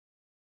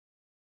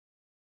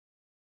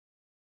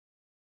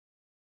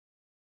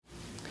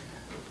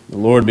The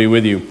Lord be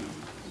with you.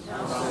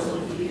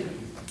 I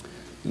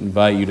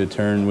invite you to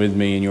turn with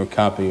me in your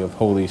copy of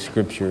Holy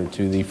Scripture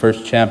to the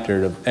first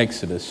chapter of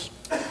Exodus.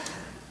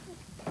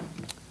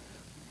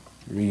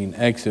 Reading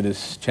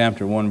Exodus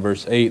chapter 1,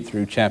 verse 8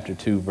 through chapter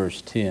 2,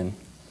 verse 10.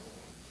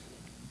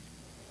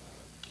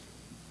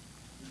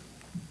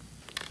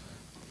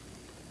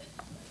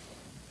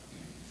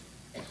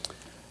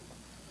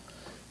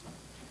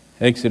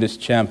 Exodus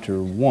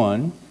chapter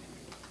 1,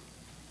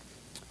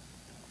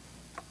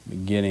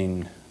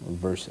 beginning with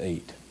verse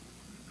 8.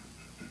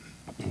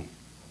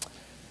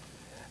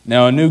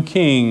 Now a new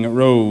king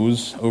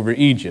rose over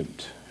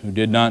Egypt, who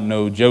did not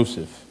know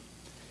Joseph.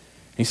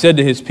 He said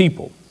to his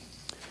people,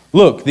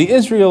 "Look, the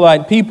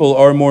Israelite people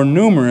are more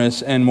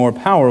numerous and more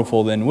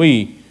powerful than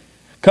we.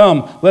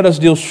 Come, let us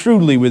deal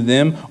shrewdly with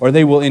them, or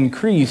they will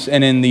increase,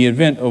 and in the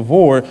event of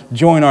war,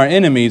 join our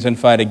enemies and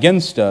fight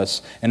against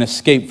us, and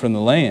escape from the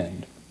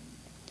land."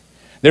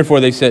 Therefore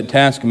they set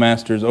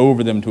taskmasters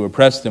over them to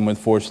oppress them with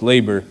forced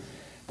labor.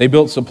 They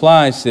built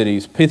supply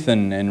cities,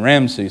 Pithom and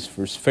Ramses,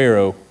 for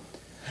Pharaoh.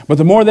 But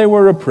the more they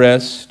were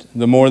oppressed,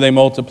 the more they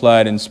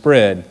multiplied and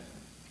spread,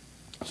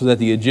 so that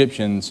the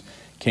Egyptians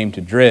came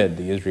to dread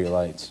the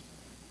Israelites.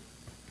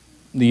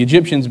 The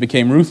Egyptians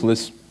became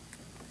ruthless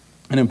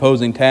in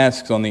imposing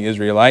tasks on the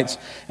Israelites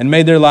and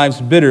made their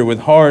lives bitter with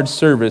hard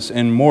service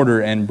in mortar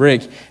and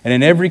brick and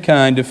in every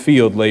kind of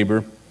field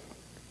labor.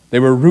 They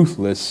were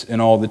ruthless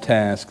in all the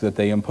tasks that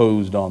they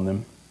imposed on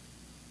them.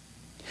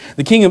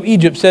 The king of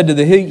Egypt said to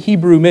the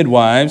Hebrew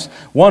midwives,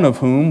 one of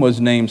whom was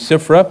named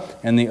Shiphrah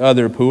and the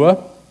other Puah,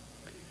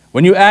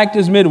 "When you act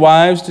as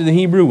midwives to the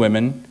Hebrew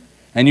women,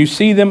 and you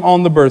see them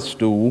on the birth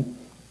stool,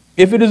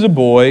 if it is a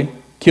boy,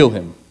 kill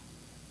him.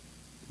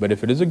 But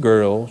if it is a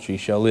girl, she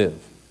shall live."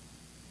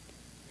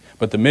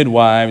 But the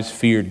midwives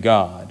feared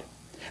God.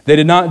 They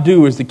did not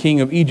do as the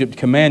king of Egypt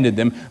commanded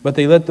them, but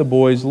they let the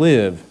boys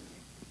live.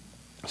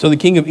 So the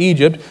king of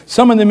Egypt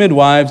summoned the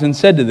midwives and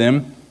said to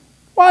them,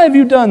 "Why have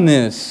you done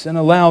this and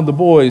allowed the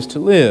boys to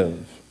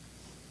live?"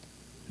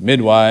 The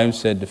midwives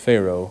said to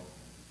Pharaoh,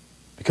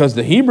 "Because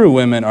the Hebrew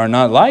women are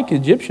not like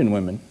Egyptian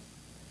women,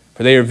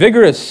 for they are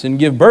vigorous and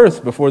give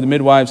birth before the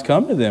midwives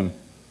come to them."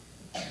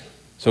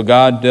 So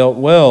God dealt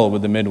well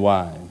with the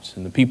midwives,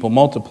 and the people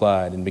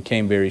multiplied and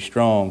became very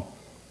strong.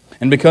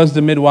 And because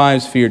the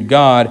midwives feared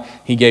God,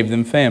 he gave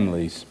them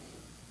families.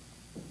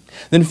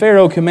 Then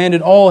Pharaoh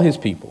commanded all his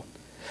people,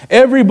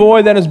 "Every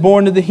boy that is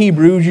born to the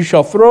Hebrews you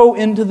shall throw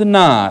into the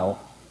Nile,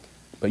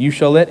 but you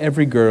shall let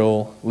every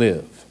girl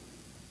live."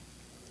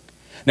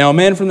 Now a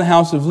man from the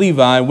house of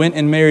Levi went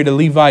and married a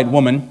Levite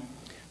woman.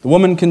 The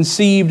woman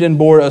conceived and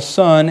bore a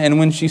son, and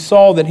when she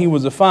saw that he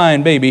was a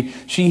fine baby,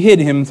 she hid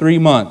him 3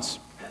 months.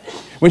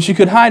 When she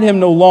could hide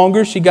him no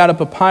longer, she got a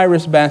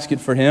papyrus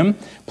basket for him,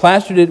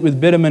 plastered it with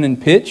bitumen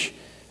and pitch.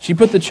 She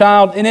put the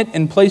child in it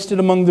and placed it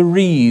among the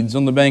reeds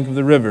on the bank of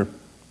the river.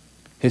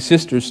 His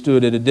sister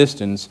stood at a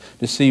distance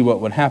to see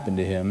what would happen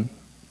to him.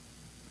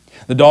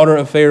 The daughter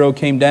of Pharaoh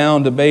came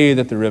down to bathe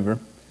at the river,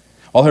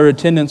 while her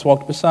attendants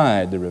walked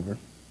beside the river.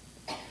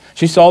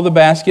 She saw the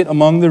basket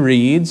among the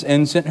reeds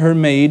and sent her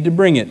maid to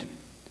bring it.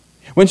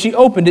 When she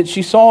opened it,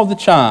 she saw the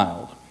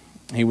child.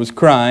 He was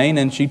crying,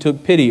 and she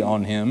took pity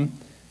on him.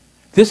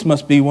 "This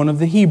must be one of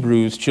the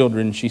Hebrews'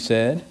 children," she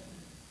said.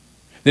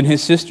 Then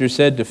his sister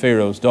said to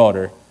Pharaoh's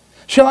daughter,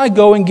 "Shall I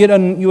go and get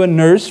you a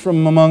nurse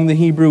from among the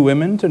Hebrew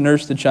women to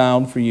nurse the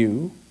child for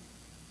you?"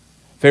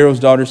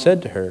 Pharaoh's daughter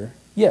said to her,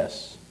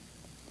 "Yes."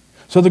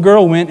 So the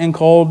girl went and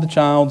called the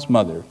child's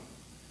mother.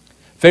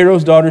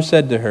 Pharaoh's daughter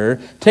said to her,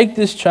 "Take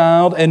this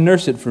child and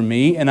nurse it for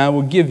me, and I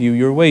will give you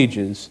your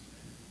wages."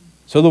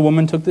 So the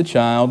woman took the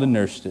child and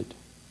nursed it.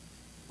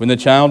 When the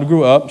child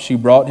grew up, she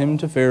brought him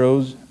to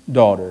Pharaoh's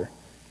daughter,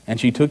 and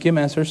she took him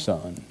as her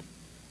son.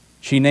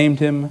 She named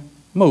him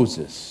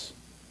Moses,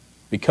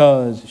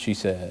 because, she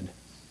said,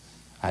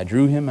 "I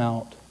drew him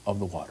out of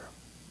the water."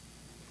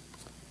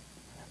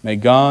 May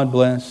God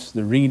bless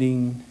the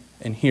reading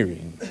and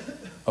hearing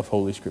of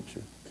Holy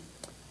Scripture.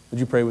 Would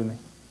you pray with me?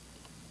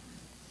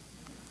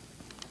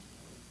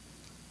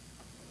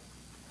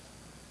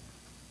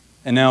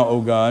 And now, O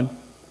God,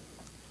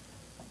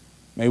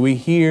 may we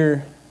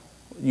hear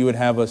what you would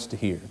have us to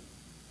hear,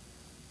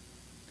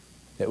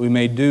 that we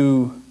may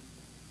do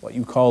what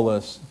you call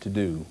us to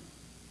do,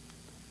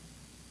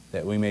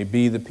 that we may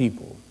be the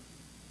people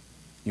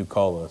you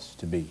call us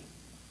to be.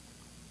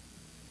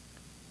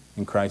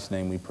 In Christ's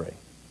name we pray.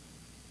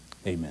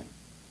 Amen.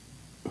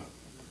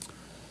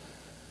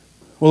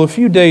 Well, a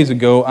few days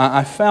ago,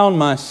 I found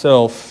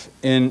myself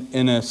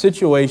in a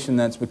situation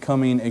that's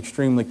becoming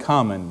extremely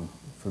common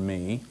for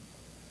me.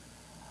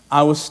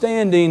 I was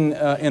standing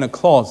in a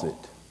closet.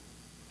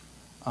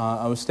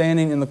 I was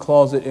standing in the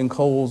closet in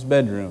Cole's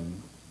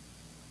bedroom.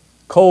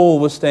 Cole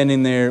was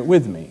standing there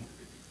with me,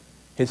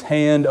 his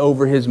hand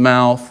over his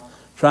mouth,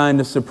 trying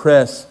to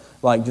suppress,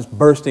 like just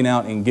bursting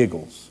out in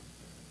giggles.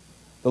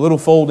 The little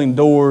folding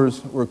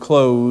doors were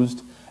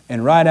closed,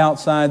 and right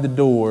outside the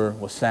door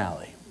was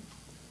Sally.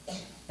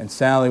 And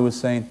Sally was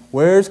saying,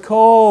 "Where's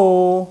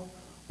Cole?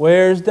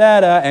 Where's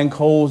Dada? And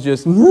Cole's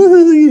just,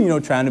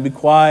 trying to be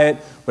quiet,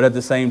 but at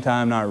the same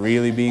time not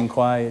really being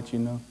quiet,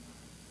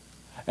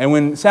 And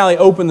when Sally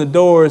opened the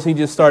doors, he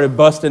just started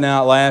busting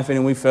out laughing,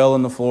 and we fell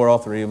on the floor, all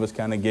three of us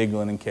kind of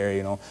giggling and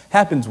carrying on.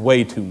 Happens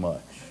way too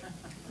much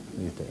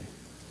these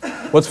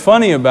days. What's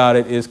funny about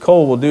it is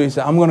Cole will he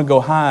said, I'm going to go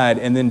hide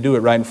and then do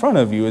it right in front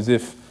of you as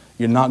if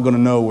you're not going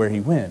to know where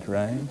he went,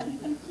 right?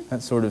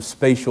 That sort of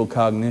spatial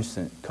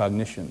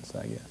cognitions,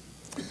 I guess.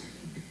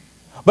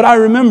 But I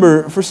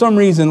remember, for some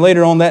reason,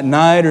 later on that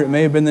night, or it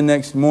may have been the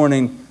next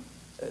morning,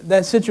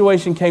 that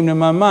situation came to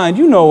my mind.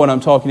 You know what I'm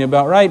talking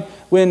about, right?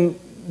 When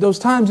those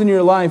times in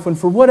your life when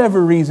for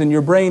whatever reason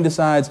your brain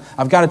decides,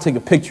 I've got to take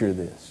a picture of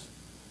this.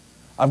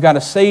 I've got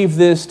to save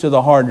this to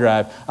the hard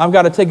drive. I've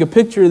got to take a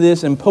picture of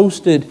this and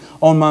post it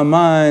on my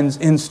mind's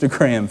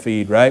Instagram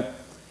feed, right?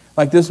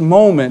 Like this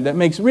moment that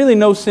makes really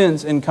no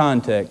sense in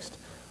context,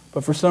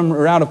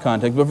 or out of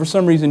context, but for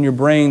some reason your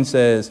brain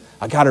says,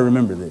 I got to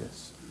remember this.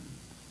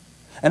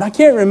 And I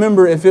can't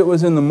remember if it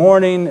was in the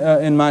morning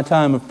in my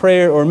time of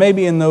prayer or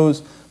maybe in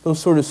those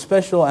sort of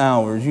special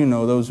hours,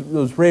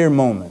 those rare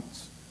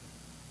moments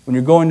when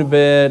you're going to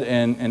bed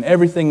and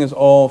everything is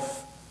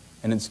off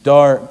and it's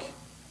dark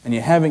and you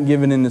haven't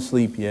given in to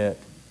sleep yet.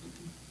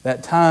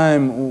 That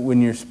time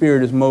when your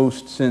spirit is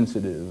most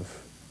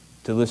sensitive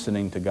to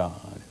listening to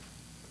God.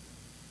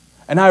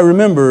 And I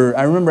remember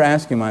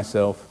asking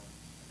myself,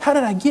 how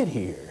did I get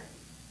here?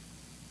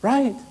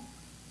 Right?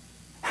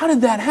 How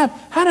did that happen?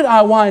 How did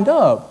I wind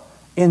up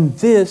in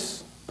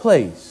this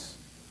place?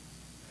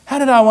 How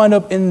did I wind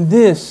up in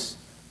this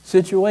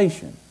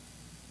situation?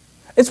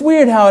 It's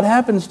weird how it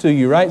happens to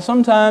you, right?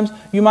 Sometimes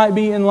you might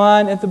be in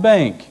line at the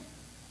bank,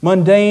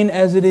 mundane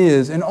as it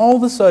is, and all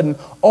of a sudden,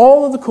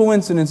 all of the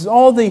coincidences,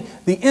 all the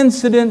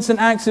incidents and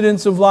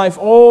accidents of life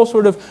all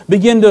sort of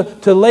begin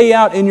to lay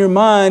out in your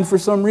mind for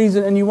some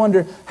reason, and you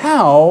wonder,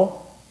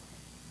 how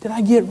did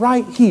I get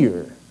right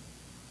here,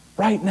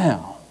 right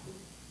now?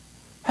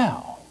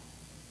 How?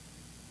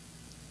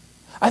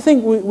 I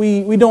think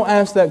we don't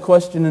ask that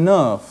question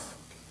enough.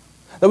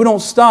 That we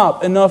don't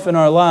stop enough in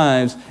our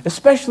lives,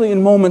 especially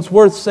in moments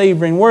worth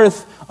savoring,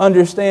 worth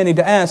understanding,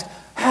 to ask,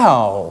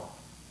 how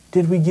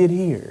did we get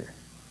here?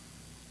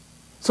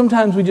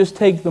 Sometimes we just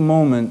take the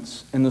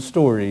moments and the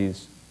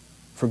stories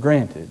for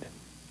granted.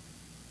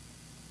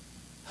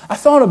 I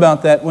thought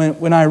about that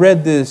when I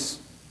read this,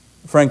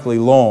 frankly,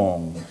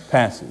 long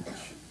passage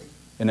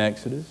in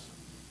Exodus.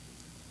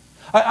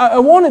 I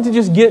wanted to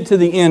just get to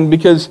the end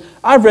because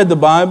I've read the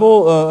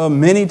Bible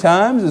many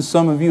times, as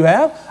some of you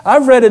have.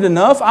 I've read it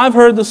enough. I've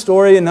heard the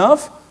story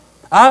enough.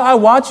 I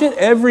watch it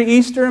every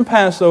Easter and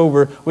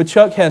Passover with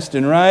Chuck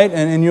Heston, right?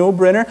 And Yul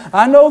Brynner.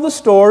 I know the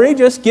story.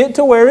 Just get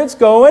to where it's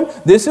going.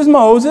 This is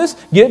Moses.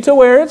 Get to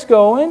where it's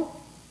going.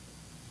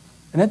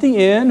 And at the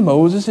end,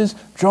 Moses is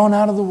drawn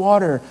out of the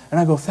water. And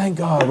I go, thank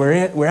God,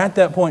 we're at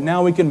that point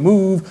now. We can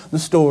move the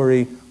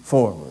story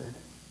forward.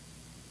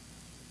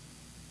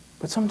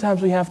 But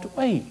sometimes we have to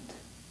wait.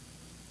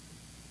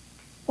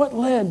 What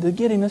led to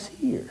getting us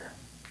here?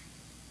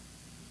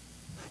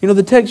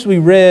 The text we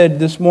read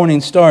this morning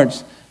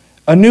starts,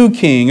 a new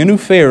king, a new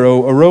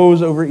Pharaoh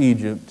arose over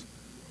Egypt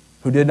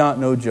who did not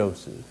know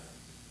Joseph.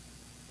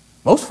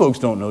 Most folks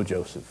don't know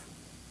Joseph.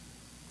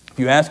 If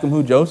you ask them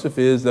who Joseph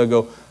is, they'll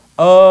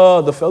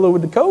go, the fellow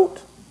with the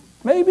coat?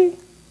 Maybe,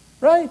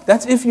 right?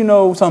 That's if you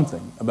know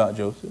something about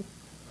Joseph.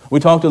 We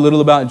talked a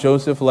little about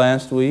Joseph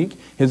last week.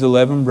 His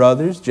 11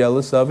 brothers,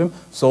 jealous of him,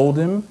 sold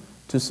him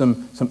to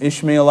some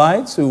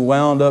Ishmaelites who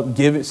wound up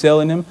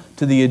selling him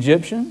to the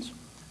Egyptians.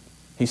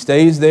 He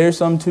stays there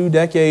some 2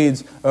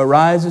 decades,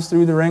 rises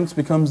through the ranks,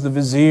 becomes the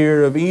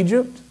vizier of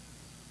Egypt,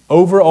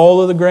 over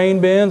all of the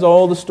grain bins,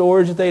 all the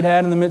storage that they'd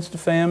had in the midst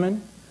of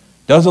famine.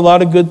 Does a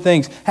lot of good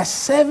things. Has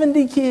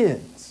 70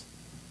 kids.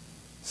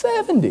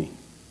 70.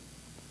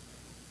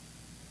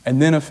 And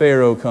then a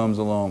Pharaoh comes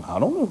along. I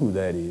don't know who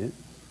that is.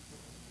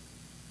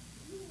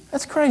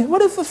 That's crazy.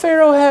 What if the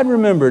Pharaoh had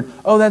remembered,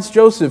 oh, that's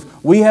Joseph.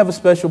 We have a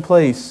special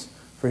place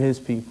for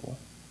his people.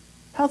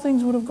 How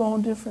things would have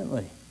gone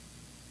differently.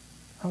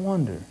 I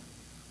wonder.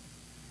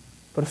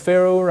 But a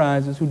Pharaoh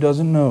arises who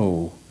doesn't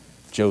know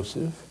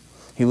Joseph.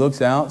 He looks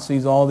out,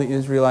 sees all the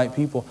Israelite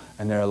people,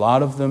 and there are a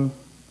lot of them.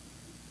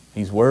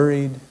 He's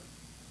worried.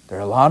 There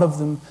are a lot of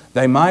them.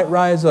 They might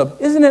rise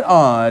up. Isn't it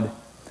odd?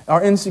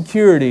 Our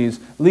insecurities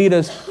lead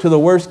us to the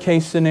worst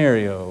case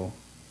scenario.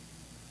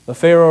 The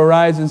Pharaoh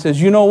arises and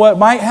says, you know what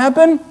might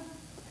happen?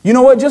 You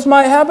know what just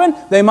might happen?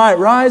 They might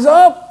rise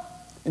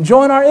up and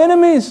join our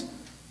enemies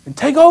and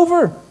take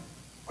over.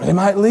 Or they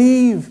might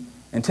leave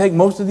and take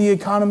most of the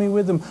economy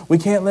with them. We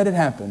can't let it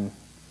happen.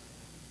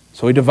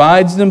 So he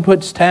divides them,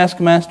 puts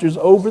taskmasters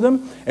over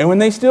them, and when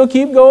they still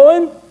keep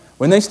going,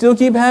 when they still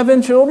keep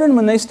having children,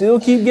 when they still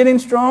keep getting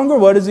stronger,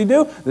 what does he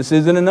do? This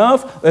isn't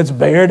enough. Let's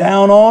bear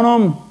down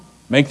on them.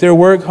 Make their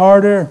work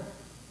harder.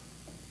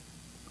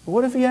 But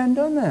what if he hadn't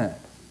done that?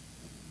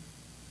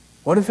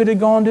 What if it had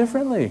gone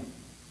differently?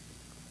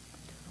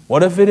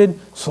 What if it had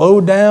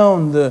slowed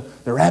down the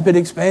rapid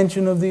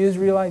expansion of the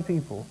Israelite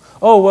people?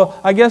 Oh, well,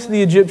 I guess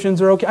the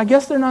Egyptians are okay. I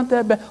guess they're not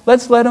that bad.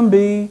 Let's let them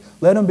be.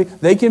 Let them be.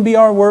 They can be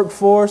our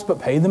workforce, but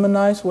pay them a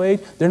nice wage.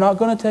 They're not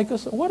going to take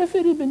us. What if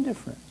it had been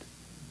different?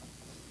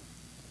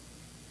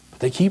 But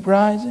they keep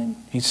rising.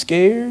 He's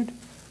scared.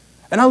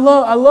 And I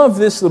love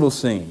this little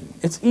scene.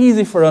 It's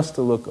easy for us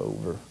to look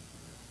over.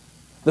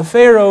 The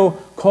Pharaoh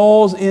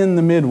calls in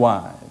the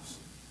midwives,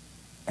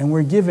 and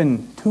we're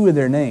given 2 of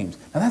their names.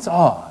 Now that's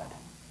odd.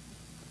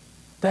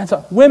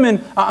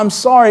 Women, I'm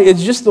sorry,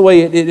 it's just the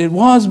way it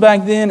was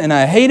back then, and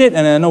I hate it,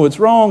 and I know it's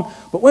wrong,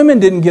 but women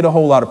didn't get a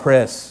whole lot of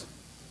press.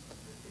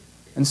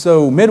 And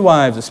so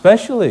midwives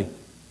especially,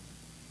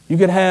 you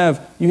could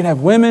have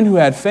women who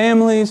had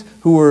families,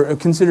 who were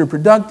considered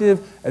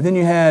productive, and then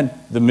you had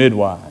the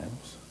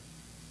midwives,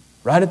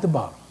 right at the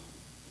bottom.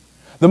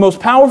 The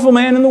most powerful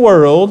man in the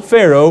world,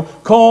 Pharaoh,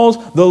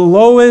 calls the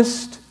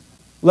lowest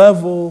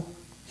level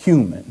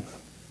human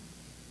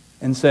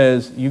and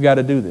says, you got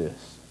to do this.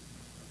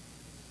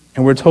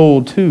 And we're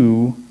told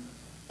 2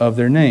 of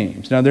their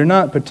names. Now, they're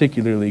not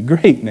particularly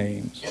great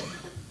names,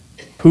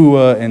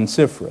 Puah and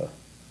Sifra,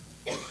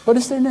 but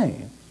it's their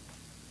name.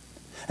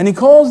 And he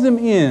calls them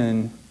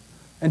in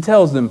and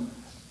tells them,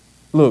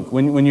 look,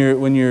 when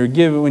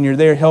you're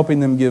there helping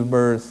them give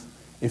birth,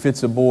 if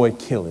it's a boy,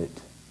 kill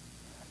it,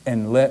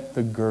 and let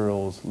the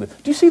girls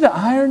live. Do you see the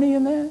irony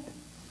in that?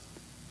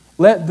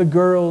 Let the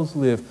girls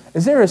live.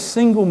 Is there a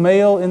single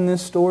male in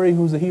this story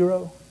who's a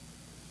hero?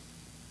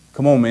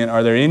 Come on, man.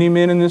 Are there any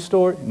men in this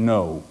story?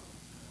 No.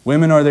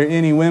 Women, are there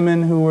any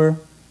women who were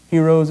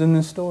heroes in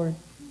this story?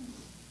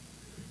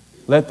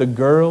 Let the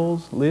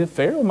girls live.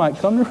 Pharaoh might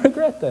come to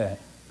regret that.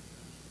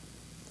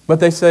 But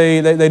they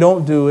say they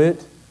don't do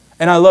it.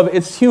 And I love it.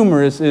 It's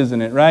humorous,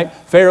 isn't it, right?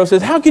 Pharaoh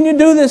says, how can you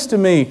do this to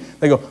me?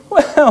 They go,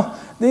 well,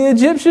 the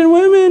Egyptian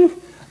women,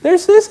 they're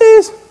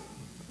sissies.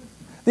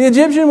 The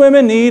Egyptian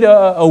women need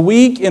a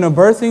week in a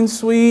birthing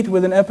suite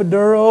with an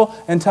epidural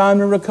and time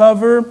to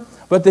recover.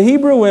 But the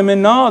Hebrew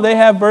women, no, they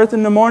have birth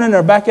in the morning,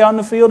 they're back out in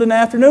the field in the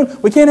afternoon.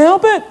 We can't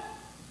help it.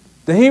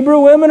 The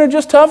Hebrew women are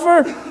just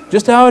tougher.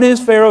 Just how it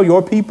is, Pharaoh,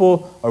 your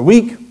people are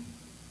weak.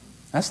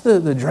 That's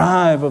the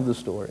drive of the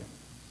story.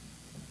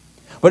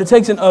 But it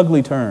takes an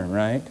ugly turn,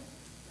 right?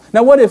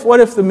 Now what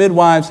if the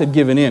midwives had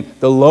given in?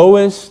 The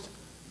lowest,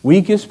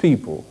 weakest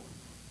people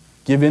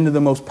give in to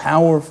the most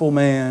powerful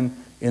man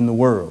in the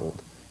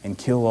world and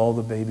kill all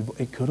the baby boys.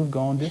 It could have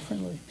gone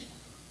differently.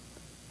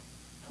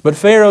 But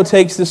Pharaoh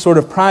takes this sort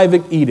of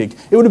private edict.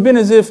 It would have been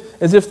as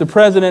if the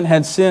president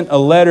had sent a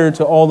letter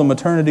to all the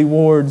maternity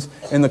wards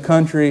in the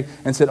country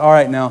and said, all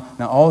right, now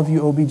all of you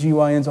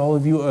OBGYNs, all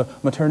of you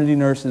maternity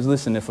nurses,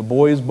 listen, if a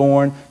boy is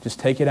born, just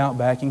take it out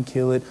back and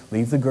kill it.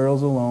 Leave the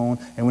girls alone.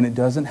 And when it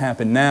doesn't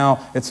happen,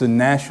 now it's a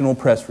national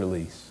press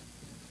release.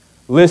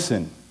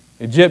 Listen,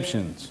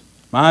 Egyptians,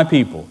 my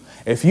people,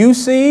 if you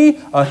see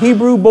a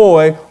Hebrew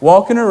boy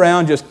walking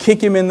around, just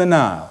kick him in the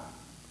Nile.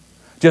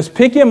 Just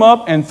pick him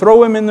up and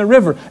throw him in the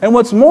river. And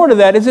what's more to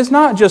that is it's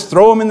not just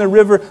throw him in the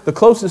river, the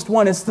closest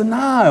one, it's the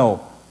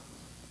Nile,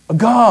 a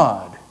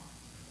god.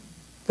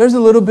 There's a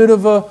little bit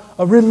of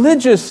a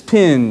religious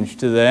tinge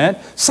to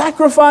that.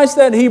 Sacrifice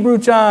that Hebrew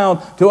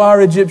child to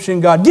our Egyptian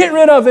god. Get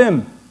rid of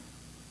him.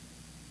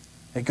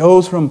 It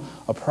goes from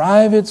a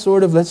private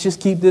sort of, let's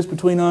just keep this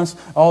between us,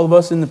 all of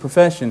us in the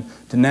profession,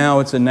 to now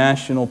it's a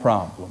national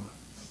problem.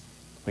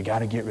 We got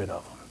to get rid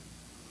of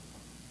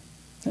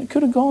him. It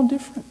could have gone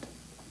different.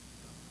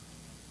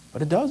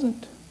 But it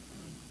doesn't.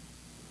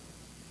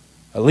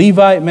 A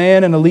Levite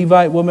man and a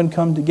Levite woman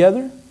come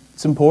together.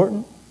 It's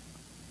important.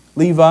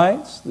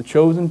 Levites, the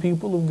chosen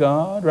people of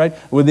God, right?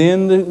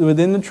 Within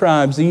the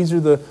tribes, these are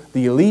the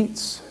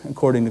elites,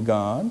 according to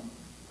God.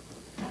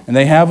 And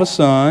they have a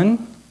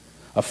son,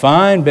 a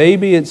fine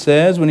baby, it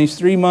says, when he's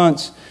 3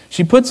 months.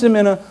 She puts him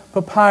in a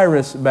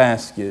papyrus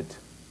basket. Do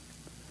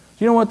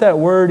you know what that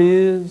word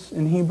is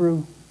in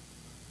Hebrew?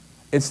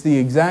 It's the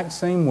exact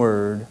same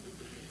word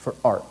for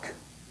ark.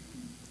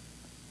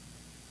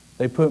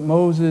 They put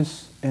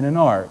Moses in an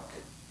ark,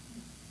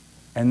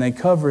 and they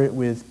cover it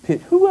with pit.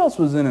 Who else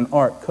was in an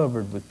ark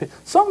covered with pit?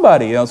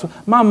 Somebody else.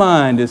 My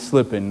mind is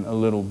slipping a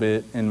little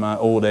bit in my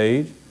old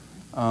age.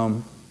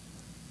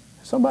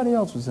 Somebody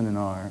else was in an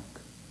ark,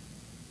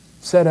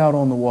 set out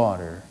on the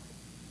water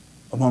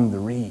among the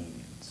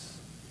reeds.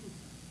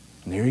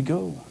 And there he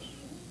goes.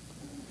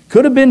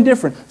 Could have been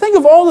different. Think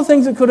of all the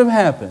things that could have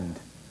happened.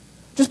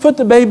 Just put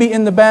the baby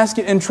in the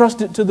basket and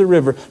trust it to the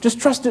river.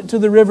 Just trust it to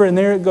the river, and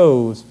there it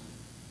goes.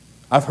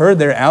 I've heard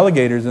there are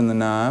alligators in the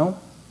Nile.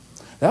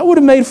 That would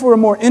have made for a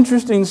more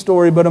interesting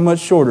story, but a much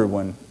shorter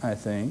one, I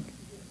think.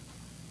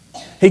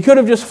 He could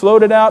have just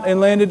floated out and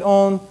landed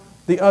on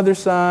the other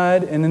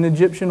side, and an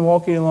Egyptian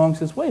walking along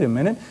says, wait a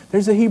minute,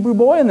 there's a Hebrew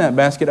boy in that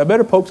basket. I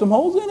better poke some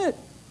holes in it.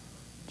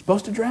 It's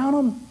supposed to drown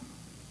him.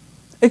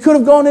 It could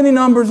have gone any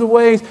numbers of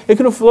ways. It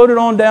could have floated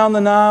on down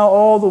the Nile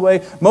all the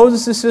way.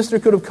 Moses' sister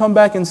could have come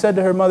back and said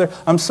to her mother,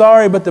 I'm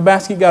sorry, but the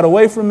basket got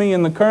away from me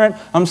in the current.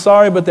 I'm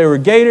sorry, but there were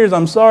gators.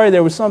 I'm sorry,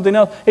 there was something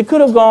else. It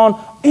could have gone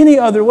any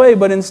other way,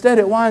 but instead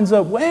it winds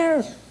up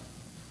where?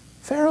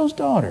 Pharaoh's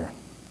daughter.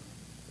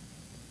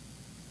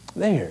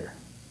 There,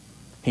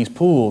 he's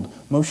pulled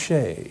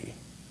Moses,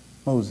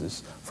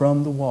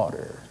 from the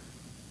water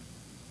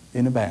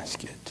in a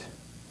basket.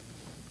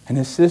 And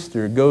his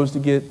sister goes to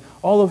get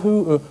all of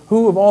who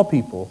of all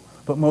people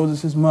but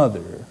Moses'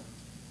 mother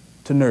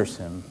to nurse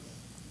him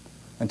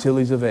until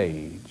he's of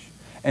age.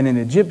 And an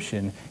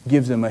Egyptian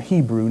gives him a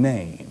Hebrew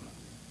name,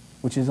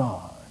 which is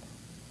odd.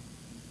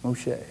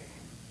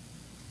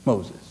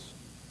 Moses.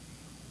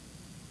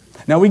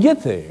 Now we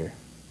get there,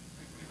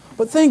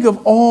 but think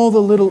of all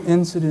the little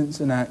incidents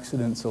and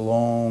accidents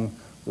along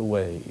the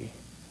way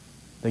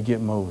that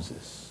get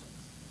Moses,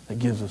 that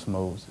gives us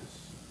Moses.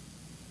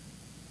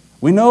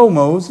 We know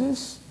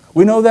Moses.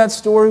 We know that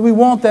story. We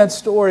want that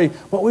story.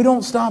 But we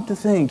don't stop to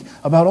think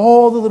about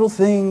all the little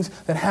things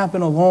that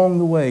happen along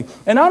the way.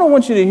 And I don't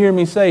want you to hear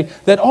me say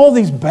that all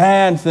these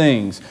bad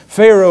things,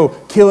 Pharaoh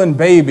killing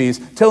babies,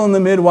 telling the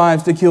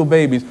midwives to kill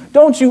babies,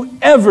 don't you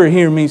ever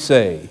hear me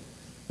say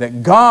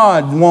that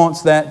God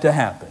wants that to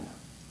happen.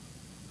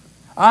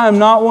 I am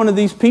not one of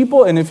these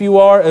people, and if you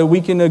are,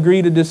 we can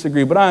agree to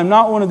disagree, but I am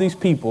not one of these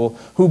people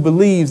who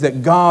believes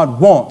that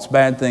God wants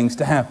bad things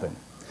to happen.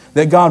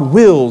 That God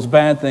wills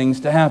bad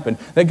things to happen.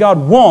 That God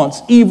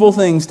wants evil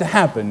things to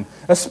happen,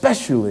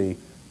 especially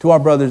to our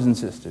brothers and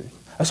sisters,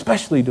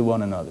 especially to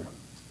one another.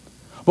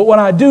 But what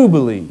I do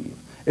believe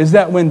is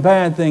that when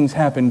bad things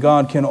happen,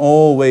 God can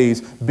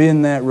always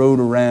bend that road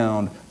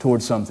around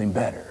towards something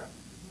better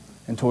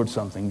and towards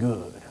something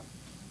good.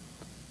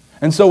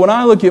 And so when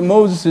I look at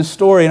Moses'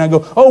 story and I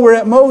go, oh, we're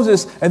at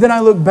Moses, and then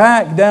I look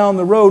back down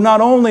the road, not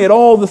only at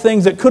all the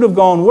things that could have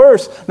gone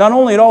worse, not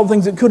only at all the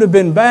things that could have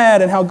been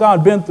bad and how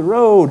God bent the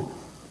road,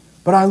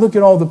 but I look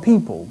at all the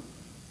people,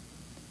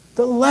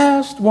 the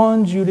last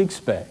ones you'd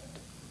expect.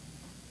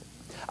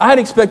 I'd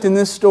expect in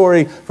this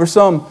story for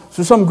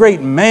some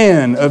great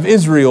man of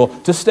Israel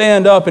to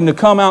stand up and to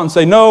come out and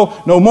say,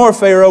 no more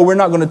Pharaoh, we're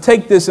not going to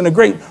take this, and a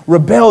great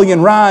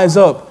rebellion rise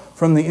up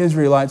from the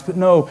Israelites. But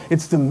no,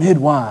 it's the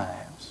midwives,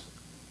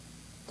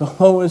 the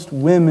lowest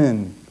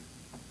women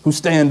who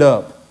stand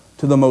up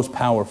to the most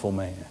powerful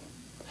man.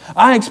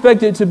 I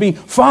expect it to be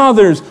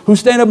fathers who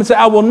stand up and say,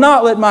 I will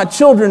not let my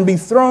children be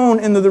thrown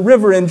into the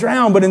river and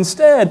drown. But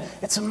instead,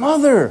 it's a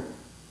mother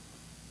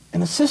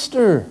and a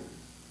sister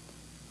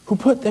who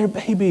put their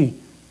baby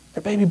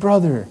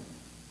brother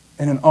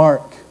in an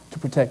ark to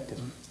protect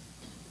him.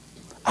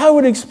 I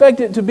would expect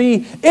it to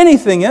be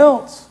anything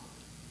else,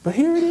 but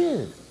here it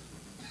is.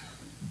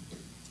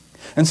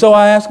 And so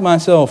I ask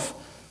myself,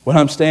 when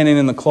I'm standing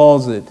in the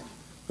closet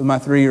with my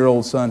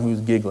 3-year-old son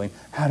who's giggling,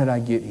 how did I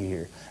get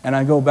here? And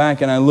I go back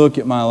and I look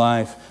at my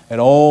life, at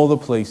all the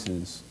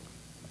places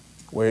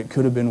where it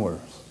could have been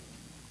worse,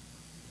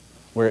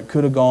 where it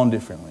could have gone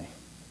differently,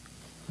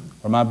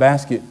 where my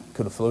basket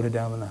could have floated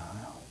down the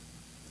Nile,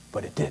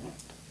 but it didn't.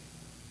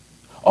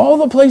 All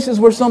the places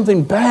where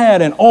something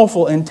bad and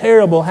awful and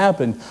terrible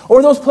happened,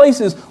 or those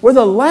places where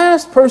the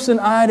last person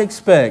I'd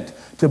expect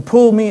to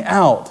pull me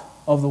out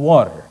of the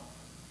water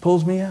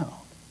pulls me out.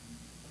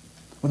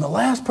 When the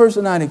last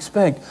person I'd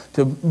expect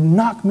to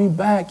knock me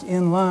back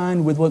in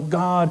line with what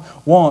God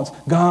wants,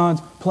 God's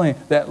plan,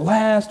 that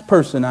last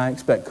person I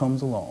expect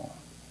comes along.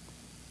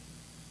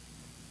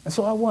 And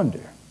so I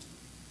wonder,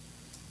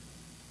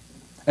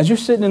 as you're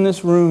sitting in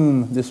this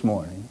room this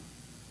morning,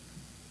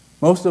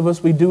 most of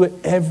us, we do it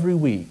every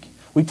week.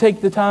 We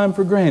take the time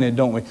for granted,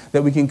 don't we?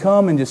 That we can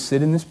come and just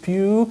sit in this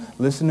pew,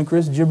 listen to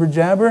Chris jibber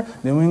jabber,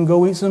 then we can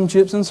go eat some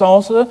chips and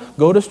salsa,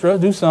 go to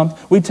Strutt, do something.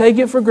 We take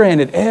it for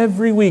granted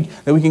every week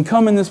that we can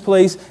come in this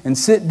place and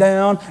sit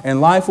down and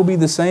life will be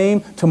the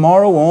same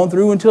tomorrow on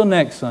through until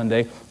next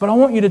Sunday. But I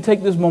want you to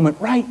take this moment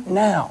right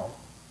now.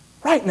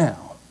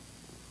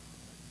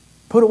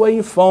 Put away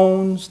your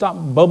phone, stop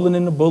bubbling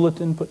in the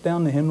bulletin, put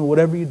down the hymnal,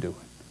 whatever you're doing.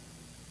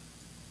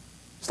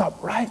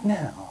 Stop right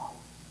now.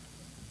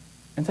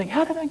 And think,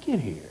 how did I get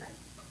here?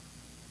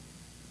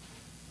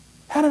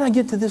 How did I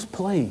get to this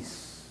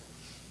place?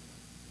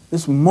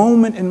 This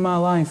moment in my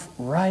life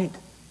right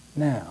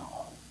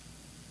now.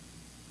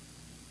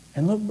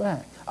 And look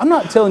back. I'm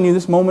not telling you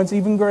this moment's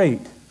even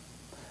great.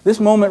 This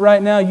moment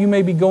right now, you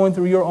may be going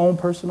through your own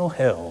personal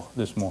hell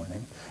this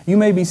morning. You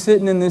may be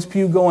sitting in this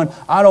pew going,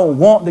 I don't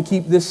want to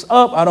keep this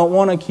up. I don't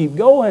want to keep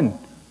going.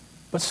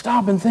 But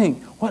stop and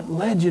think, what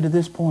led you to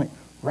this point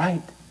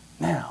right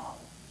now?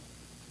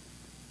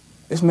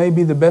 This may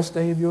be the best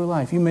day of your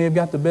life. You may have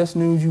got the best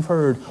news you've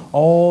heard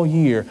all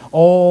year,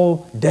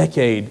 all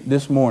decade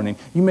this morning.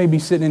 You may be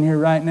sitting in here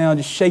right now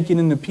just shaking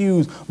in the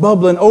pews,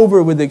 bubbling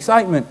over with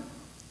excitement.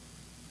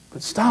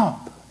 But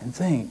stop and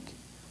think,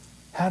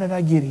 how did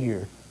I get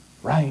here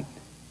right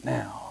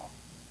now?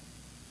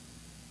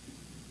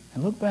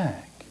 And look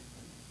back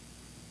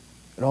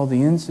at all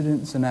the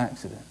incidents and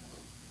accidents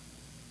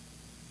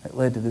that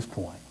led to this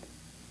point.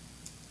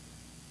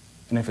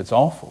 And if it's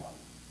awful,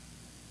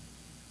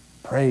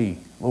 pray,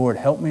 Lord,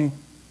 help me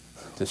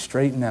to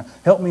straighten out.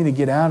 Help me to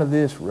get out of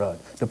this rut,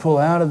 to pull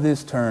out of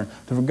this turn,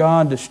 for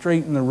God to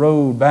straighten the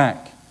road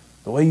back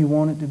the way you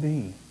want it to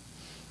be.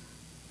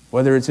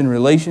 Whether it's in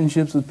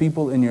relationships with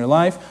people in your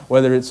life,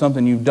 whether it's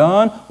something you've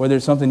done, whether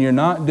it's something you're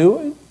not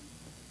doing.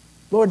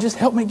 Lord, just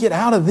help me get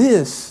out of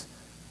this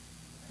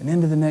and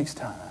into the next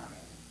time.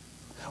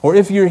 Or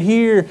if you're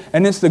here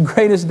and it's the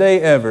greatest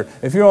day ever,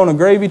 if you're on a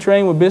gravy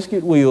train with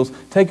biscuit wheels,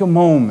 take a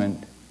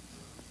moment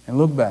and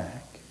look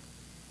back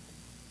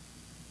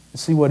and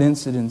see what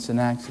incidents and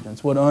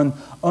accidents, what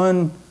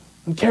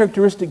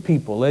uncharacteristic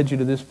people led you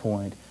to this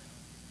point,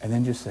 and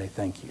then just say,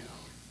 thank you.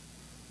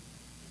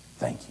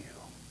 Thank you.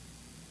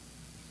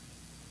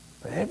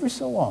 But every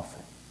so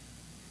often,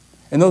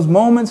 in those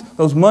moments,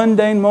 those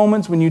mundane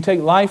moments when you take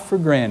life for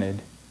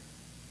granted,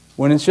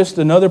 when it's just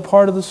another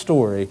part of the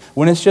story,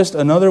 when it's just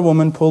another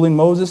woman pulling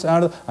Moses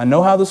out of... I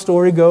know how the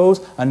story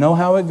goes. I know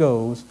how it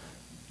goes.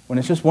 When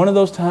it's just one of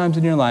those times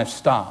in your life,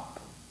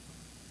 stop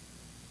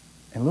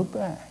and look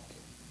back.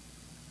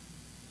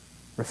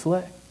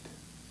 Reflect.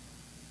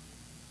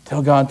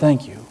 Tell God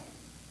thank you.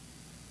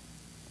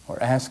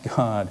 Or ask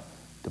God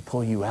to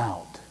pull you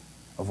out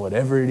of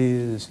whatever it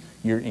is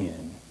you're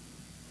in.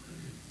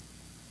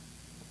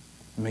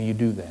 May you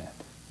do that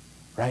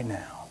right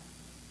now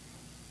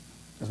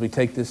as we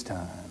take this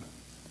time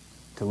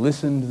to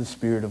listen to the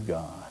Spirit of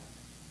God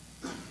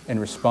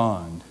and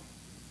respond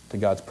to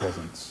God's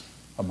presence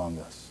among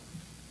us.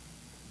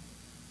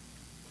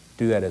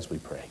 Do that as we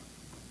pray.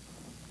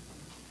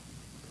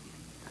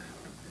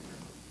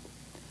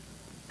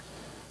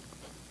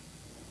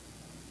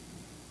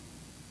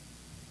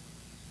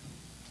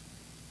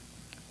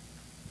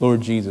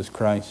 Lord Jesus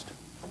Christ,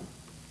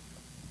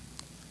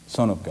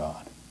 Son of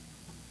God,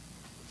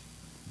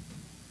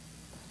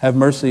 have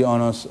mercy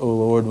on us, O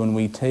Lord, when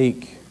we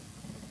take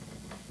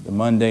the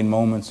mundane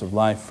moments of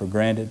life for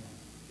granted.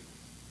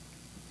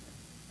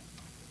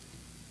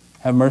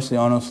 Have mercy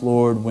on us,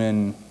 Lord,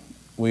 when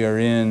we are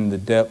in the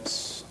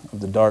depths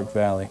of the dark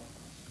valley.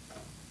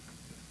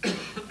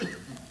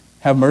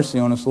 Have mercy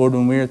on us, Lord,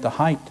 when we are at the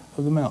height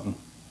of the mountain.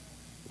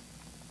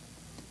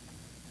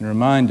 And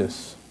remind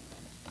us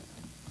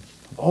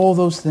of all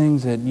those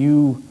things that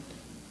you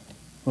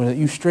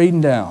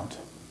straightened out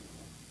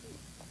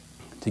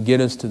to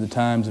get us to the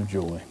times of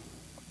joy.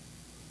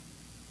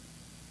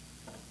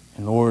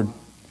 And Lord,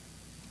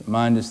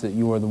 remind us that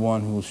you are the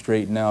one who will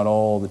straighten out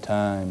all the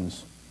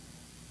times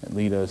that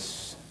lead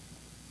us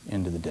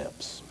into the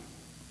depths.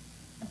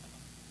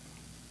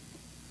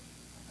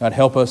 God,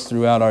 help us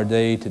throughout our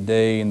day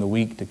today and the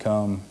week to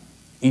come,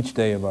 each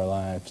day of our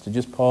lives, to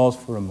just pause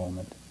for a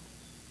moment.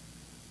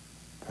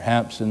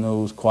 Perhaps in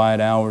those quiet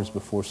hours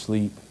before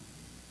sleep,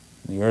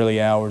 in the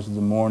early hours of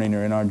the morning,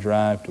 or in our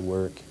drive to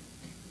work.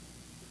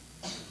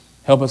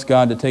 Help us,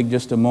 God, to take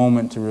just a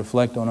moment to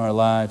reflect on our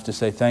lives, to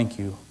say thank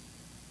you.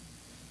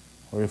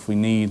 Or if we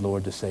need,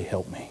 Lord, to say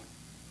help me.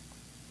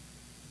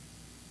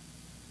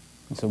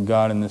 And so,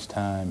 God, in this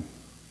time,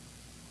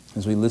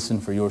 as we listen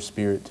for your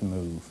Spirit to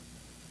move,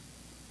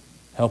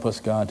 help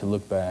us, God, to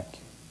look back,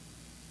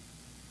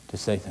 to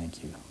say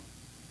thank you,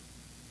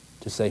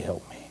 to say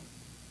help me,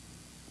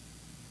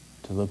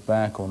 to look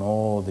back on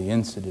all the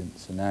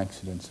incidents and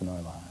accidents in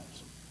our lives.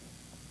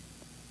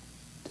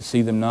 To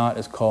see them not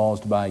as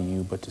caused by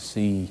you, but to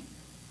see,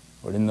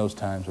 Lord, in those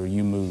times where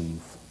you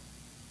move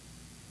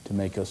to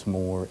make us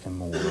more and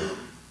more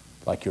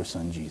like your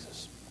Son,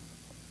 Jesus,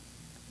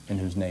 in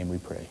whose name we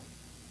pray.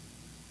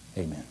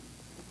 Amen.